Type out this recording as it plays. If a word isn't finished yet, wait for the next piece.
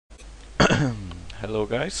Hello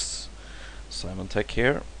guys, Simon Tech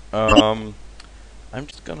here. I'm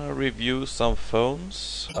just gonna review some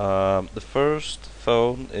phones. The first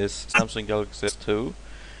phone is Samsung Galaxy S2,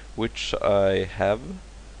 which I have.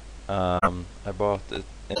 I bought it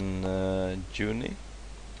in June,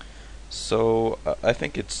 so I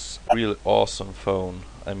think it's a really awesome phone.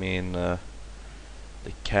 I mean, the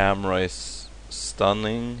camera is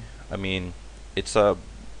stunning. I mean, it's a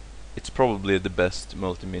it's probably the best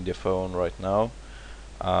multimedia phone right now.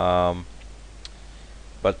 Um,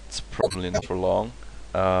 but probably not for long.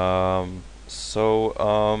 It's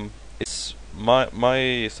my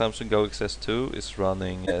Samsung Galaxy S2 is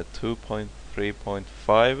running at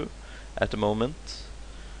 2.3.5 at the moment.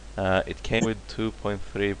 It came with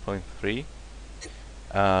 2.3.3,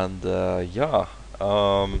 and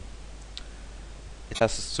it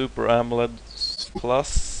has a Super AMOLED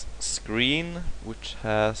Plus screen, which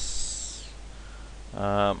has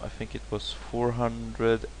I think it was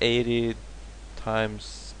 480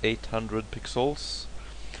 times 800 pixels,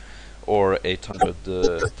 or 800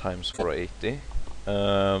 times 480.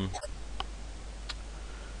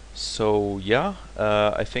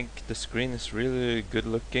 I think the screen is really good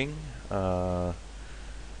looking. It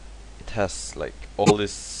has like all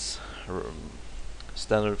these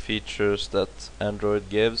standard features that Android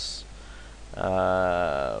gives.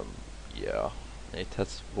 Yeah, it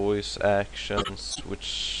has voice actions,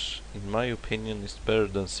 which in my opinion is better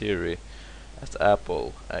than Siri at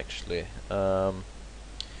Apple, actually. I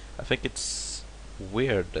think it's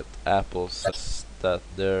weird that Apple says that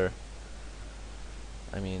their,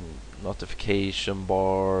 notification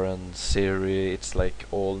bar and Siri, it's like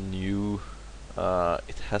all new.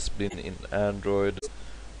 It has been in Android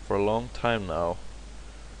for a long time now.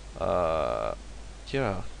 Uh,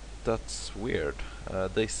 yeah, that's weird.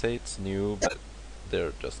 They say it's new, but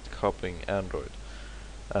they're just copying Android.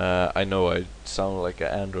 I know I sound like an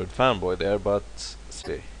Android fanboy there, but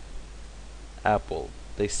see, Apple,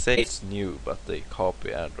 they say it's new, but they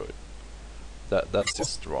copy Android. That's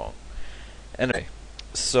just wrong. Anyway,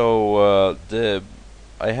 the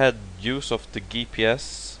I had use of the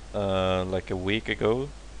GPS like a week ago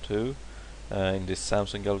too, in this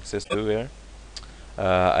Samsung Galaxy S2 here.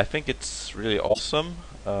 I think it's really awesome.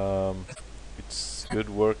 It's good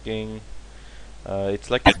working. It's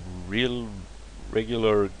like a real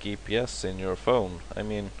regular GPS in your phone. I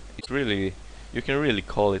mean, you can really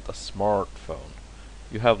call it a smartphone.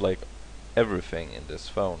 You have like everything in this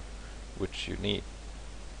phone which you need,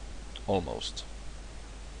 almost.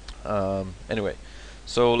 Anyway,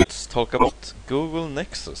 so let's talk about Google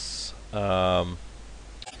Nexus.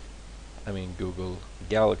 Google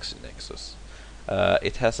Galaxy Nexus.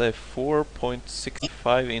 It has a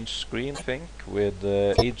 4.65-inch screen, I think, with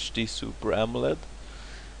HD Super AMOLED,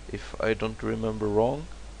 if I don't remember wrong.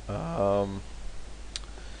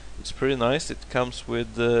 It's pretty nice. It comes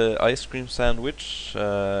with the ice cream sandwich,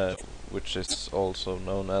 which is also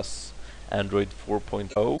known as Android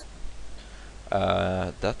 4.0.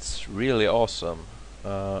 That's really awesome.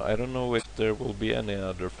 I don't know if there will be any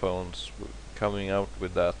other phones coming out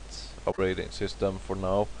with that operating system for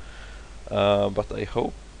now, but I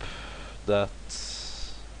hope that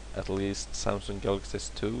at least Samsung Galaxy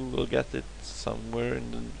S2 will get it somewhere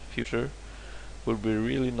in the future. Would be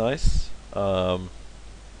really nice.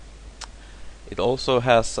 It also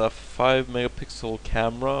has a 5 megapixel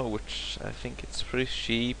camera, which I think it's pretty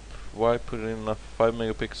cheap. Why put in a 5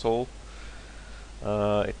 megapixel?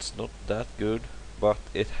 It's not that good, but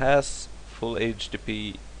it has full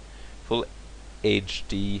HD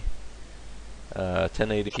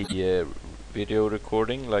 1080p video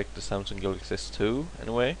recording, like the Samsung Galaxy S2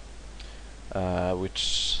 anyway,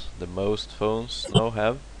 which the most phones now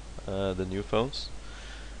have, the new phones.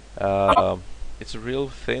 It's a real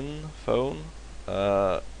thin phone.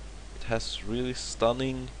 It has really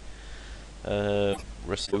stunning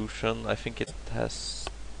resolution. I think it has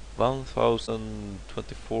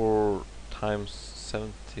 1024 times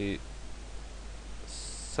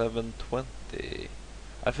 720.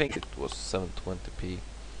 I think it was 720p.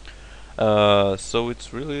 So it's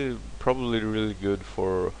probably really good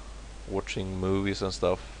for watching movies and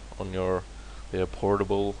stuff on your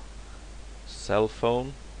portable cell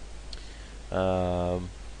phone.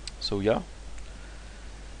 So yeah.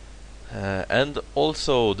 And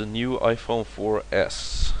also the new iPhone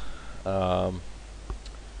 4S.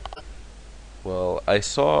 Well, I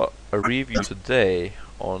saw a review today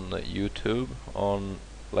on YouTube on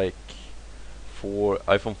like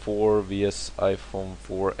iPhone 4 vs iPhone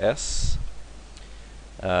 4S.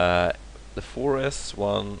 The 4S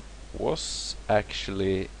one was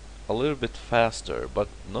actually a little bit faster, but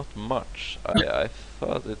not much. I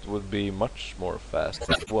thought it would be much more fast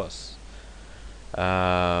than it was.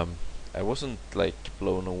 I wasn't like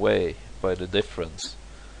blown away by the difference.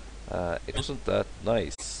 It wasn't that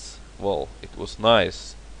nice. Well, it was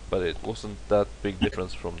nice, but it wasn't that big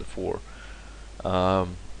difference from the 4.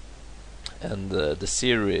 Um, and the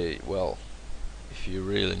Siri, well, if you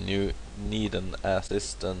really need an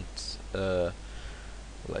assistant,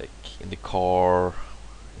 like in the car,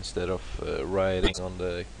 instead of writing on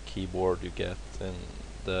the keyboard you get in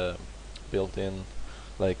the built-in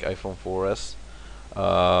like iPhone 4S,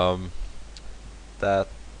 that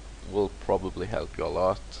will probably help you a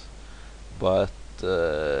lot. But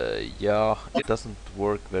yeah, it doesn't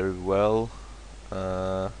work very well,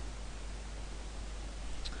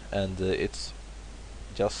 and it's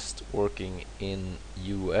just working in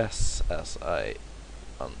US as I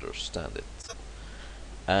understand it.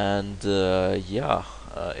 And yeah,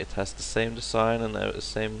 it has the same design and the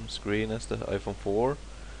same screen as the iPhone 4,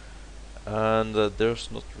 and there's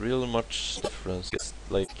not really much difference. It's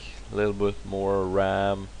like a little bit more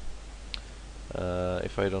RAM,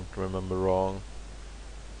 if I don't remember wrong,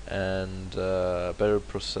 and better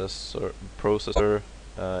processor.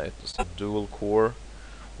 It's a dual core,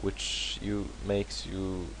 which makes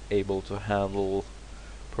you able to handle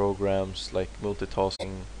programs like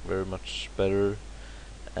multitasking very much better.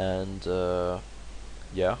 And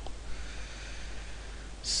yeah,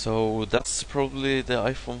 so that's probably the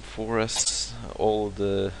iPhone 4S, all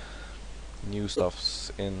the new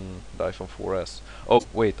stuffs in the iPhone 4S. Oh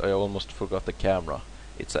wait, I almost forgot the camera.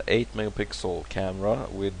 It's a 8 megapixel camera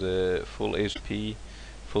with full HP,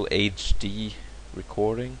 full HD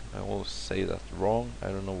recording. I always say that wrong, I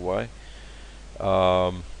don't know why.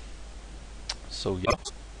 So yeah,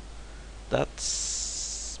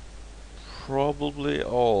 that's probably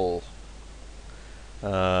all.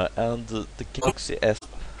 And the Galaxy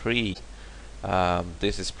S3,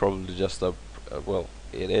 this is probably just well,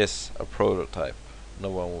 it is a prototype. No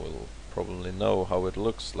one will probably know how it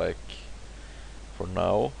looks like for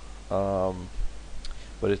now,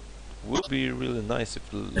 but it would be really nice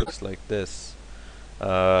if it looks like this.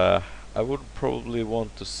 I would probably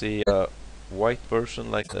want to see a white version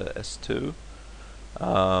like the S2.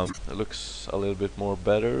 It looks a little bit more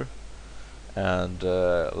better and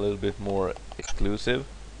a little bit more exclusive.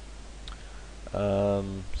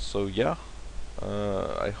 So yeah,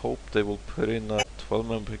 I hope they will put in a 12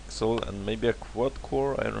 megapixel and maybe a quad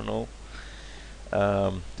core, I don't know.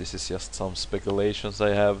 This is just some speculations I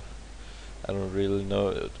have. I don't really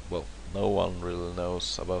know, well, no one really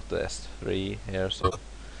knows about the S3 here, so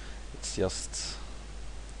it's just,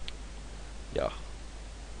 yeah,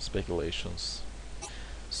 speculations.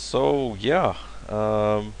 So yeah,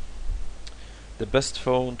 the best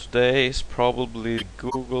phone today is probably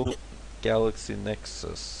Google Galaxy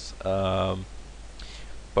Nexus.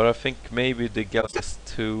 But I think maybe the Galaxy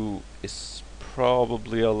S2 is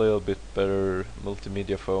probably a little bit better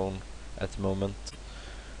multimedia phone at the moment.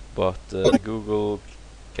 But Google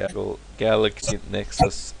Galaxy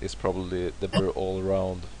Nexus is probably the better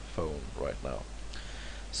all-around phone right now.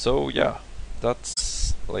 So yeah,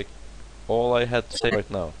 that's like all I had to say right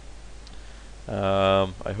now.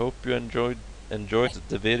 I hope you enjoyed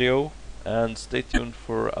the video, and stay tuned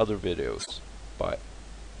for other videos. Bye.